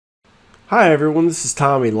Hi everyone, this is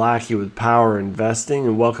Tommy Lackey with Power Investing,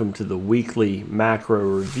 and welcome to the weekly macro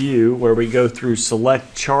review where we go through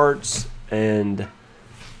select charts and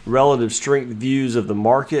relative strength views of the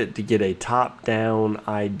market to get a top-down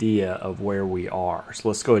idea of where we are. So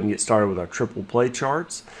let's go ahead and get started with our triple play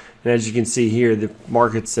charts. And as you can see here, the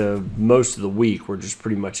markets of most of the week were just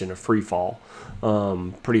pretty much in a free fall.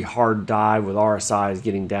 Pretty hard dive with RSIs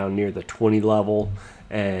getting down near the 20 level,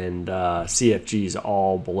 and CFGs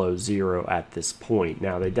all below zero at this point.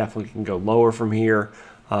 Now, they definitely can go lower from here.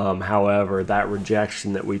 However, that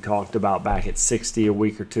rejection that we talked about back at 60 a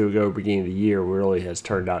week or two ago, beginning of the year, really has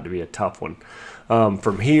turned out to be a tough one.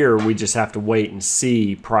 From here, we just have to wait and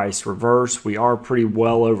see price reverse. We are pretty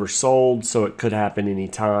well oversold, so it could happen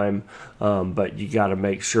anytime. But you got to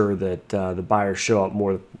make sure that the buyers show up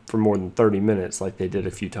for more than 30 minutes like they did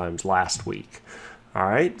a few times last week. All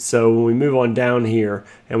right, so when we move on down here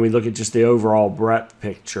and we look at just the overall breadth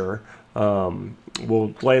picture, we'll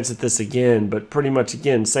glance at this again, but pretty much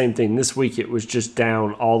again, same thing. This week it was just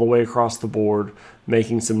down all the way across the board,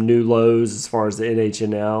 making some new lows as far as the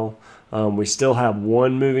NHNL. We still have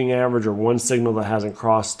one moving average or one signal that hasn't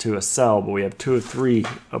crossed to a sell, but we have two of three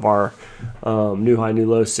of our new high, new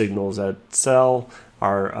low signals at sell.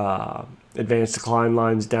 Our advanced decline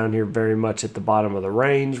lines down here very much at the bottom of the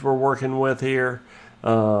range we're working with here.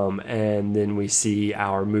 And then we see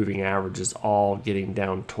our moving averages all getting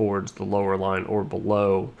down towards the lower line or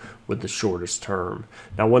below with the shortest term.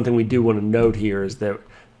 Now, one thing we do want to note here is that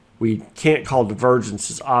we can't call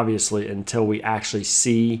divergences, obviously, until we actually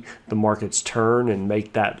see the markets turn and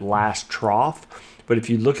make that last trough. But if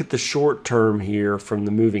you look at the short term here from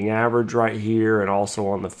the moving average right here and also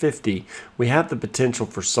on the 50, we have the potential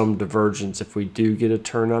for some divergence if we do get a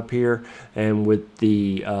turn up here. And with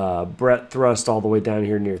the breadth thrust all the way down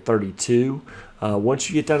here near 32, once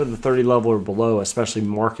you get down to the 30 level or below, especially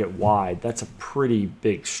market wide, that's a pretty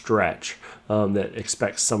big stretch that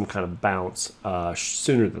expects some kind of bounce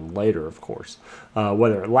sooner than later, of course.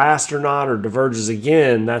 Whether it lasts or not or diverges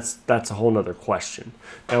again, that's a whole nother question.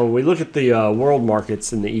 Now, when we look at the world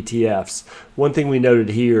markets and the ETFs, one thing we noted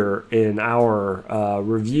here in our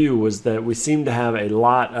review was that we seem to have a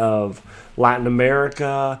lot of Latin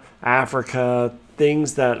America, Africa,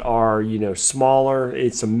 things that are, smaller.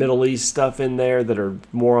 It's some Middle East stuff in there that are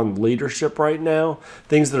more on leadership right now.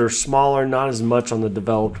 Things that are smaller, not as much on the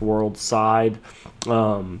developed world side.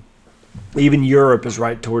 Even Europe is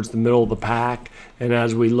right towards the middle of the pack. And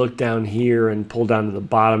as we look down here and pull down to the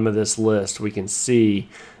bottom of this list, we can see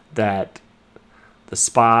that the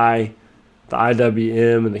SPY, the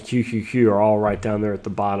IWM, and the QQQ are all right down there at the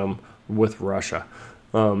bottom with Russia.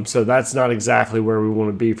 So that's not exactly where we want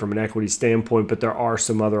to be from an equity standpoint, but there are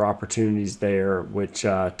some other opportunities there, which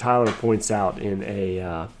Tyler points out in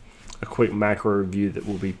a quick macro review that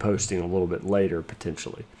we'll be posting a little bit later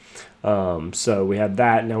potentially. So we have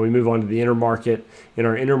that. Now we move on to the intermarket. In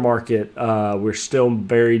our intermarket, we're still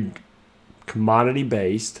very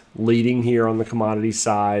commodity-based, leading here on the commodity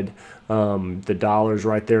side. The dollar's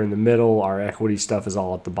right there in the middle. Our equity stuff is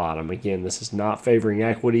all at the bottom. Again, this is not favoring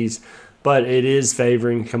equities, but it is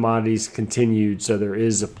favoring commodities continued. So there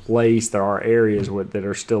is a place, there are areas that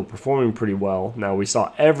are still performing pretty well. Now, we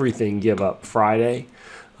saw everything give up Friday.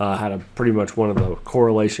 Had a pretty much one of the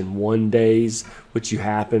correlation 1 days, which you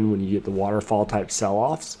happen when you get the waterfall type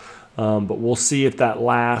sell-offs. But we'll see if that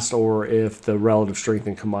lasts or if the relative strength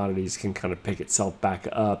in commodities can kind of pick itself back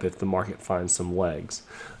up if the market finds some legs.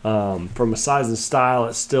 From a size and style,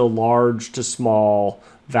 it's still large to small,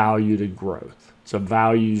 value to growth. So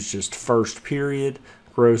value's just first period,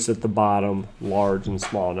 gross at the bottom, large and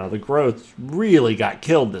small. Now the growth really got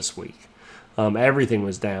killed this week. Everything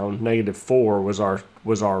was down. -4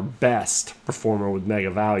 was our best performer with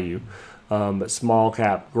mega value. But small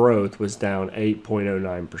cap growth was down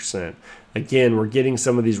 8.09%. Again, we're getting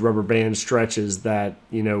some of these rubber band stretches that,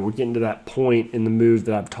 we're getting to that point in the move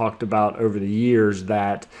that I've talked about over the years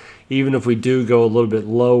that even if we do go a little bit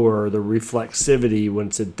lower, the reflexivity,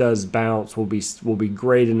 once it does bounce, will be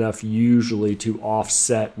great enough usually to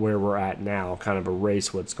offset where we're at now, kind of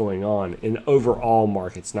erase what's going on in overall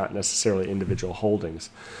markets, not necessarily individual holdings.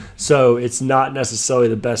 So it's not necessarily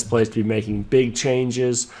the best place to be making big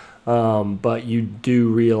changes. But you do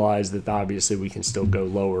realize that obviously we can still go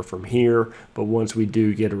lower from here, but once we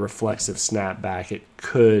do get a reflexive snapback, it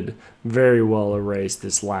could very well erase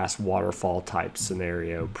this last waterfall type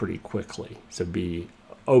scenario pretty quickly. So be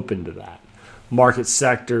open to that. Market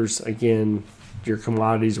sectors, again, your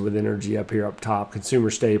commodities with energy up here up top, consumer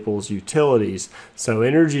staples, utilities. So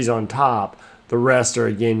energy's on top. The rest are,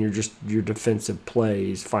 again, your defensive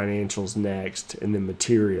plays, financials next, and then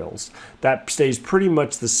materials. That stays pretty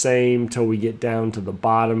much the same till we get down to the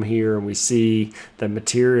bottom here, and we see that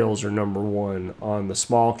materials are number one on the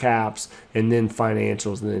small caps, and then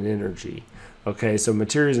financials, and then energy. Okay, so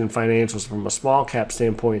materials and financials from a small cap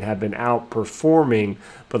standpoint have been outperforming,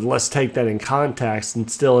 but let's take that in context, and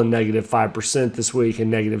still a negative 5% this week and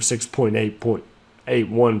negative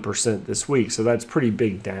 6.81% this week. So that's pretty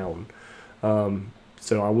big down.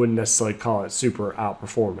 So I wouldn't necessarily call it super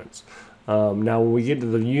outperformance. Now, when we get to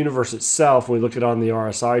the universe itself, when we look at it on the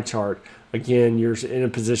RSI chart, again, you're in a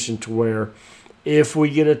position to where if we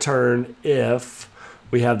get a turn, if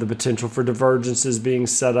we have the potential for divergences being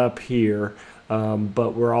set up here,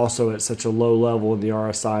 but we're also at such a low level in the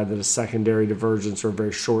RSI that a secondary divergence or a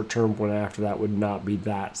very short-term one after that would not be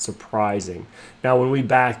that surprising. Now, when we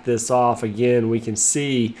back this off, again, we can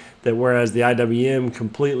see that whereas the IWM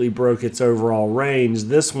completely broke its overall range,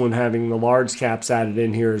 this one, having the large caps added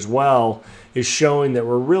in here as well, is showing that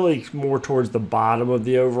we're really more towards the bottom of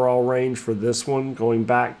the overall range for this one, going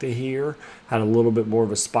back to here. Had a little bit more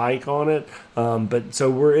of a spike on it. But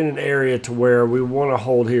so we're in an area to where we want to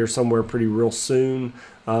hold here somewhere pretty real soon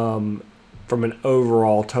from an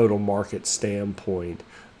overall total market standpoint.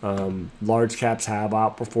 Large caps have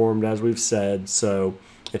outperformed, as we've said, so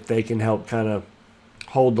if they can help kind of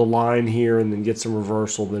hold the line here and then get some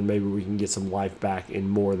reversal, then maybe we can get some life back in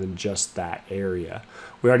more than just that area.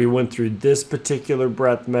 We already went through this particular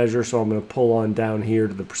breadth measure, so I'm going to pull on down here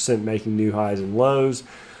to the percent making new highs and lows.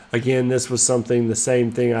 Again, this was something, the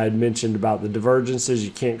same thing I had mentioned about the divergences.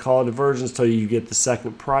 You can't call a divergence until you get the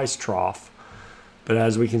second price trough. But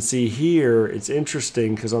as we can see here, it's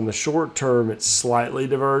interesting because on the short term, it's slightly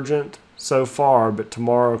divergent so far, but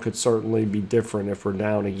tomorrow could certainly be different if we're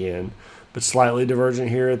down again. But slightly divergent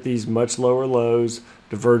here at these much lower lows,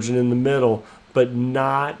 divergent in the middle, but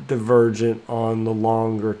not divergent on the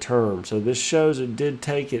longer term. So this shows it did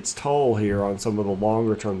take its toll here on some of the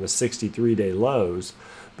longer term, the 63-day lows.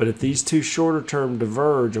 But if these two shorter term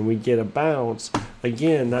diverge and we get a bounce,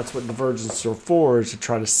 again, that's what divergence are for, is to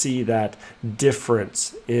try to see that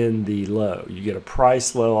difference in the low. You get a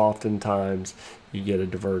price low oftentimes, you get a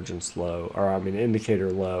divergence low, or I mean indicator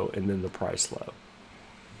low, and then the price low.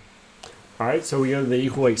 All right, so we go to the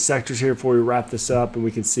equal weight sectors here before we wrap this up, and we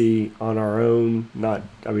can see on our own,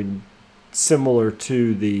 similar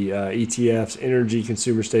to the ETFs, energy,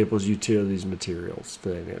 consumer staples, utilities, materials,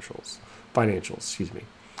 financials, excuse me.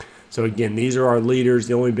 So again, these are our leaders.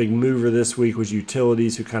 The only big mover this week was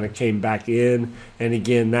utilities, who kind of came back in. And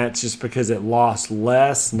again, that's just because it lost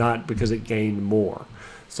less, not because it gained more.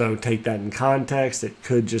 So take that in context. It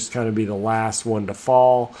could just kind of be the last one to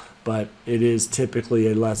fall, but it is typically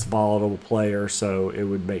a less volatile player, so it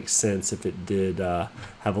would make sense if it did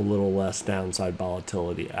have a little less downside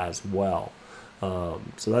volatility as well. So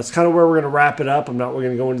that's kind of where we're going to wrap it up. We're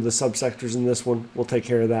going to go into the subsectors in this one. We'll take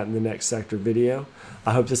care of that in the next sector video.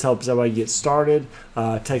 I hope this helps everybody get started.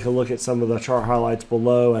 Take a look at some of the chart highlights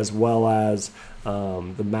below, as well as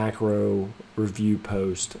the macro review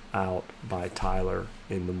post out by Tyler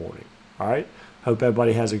in the morning. All right. Hope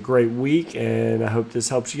everybody has a great week, and I hope this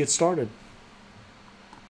helps you get started.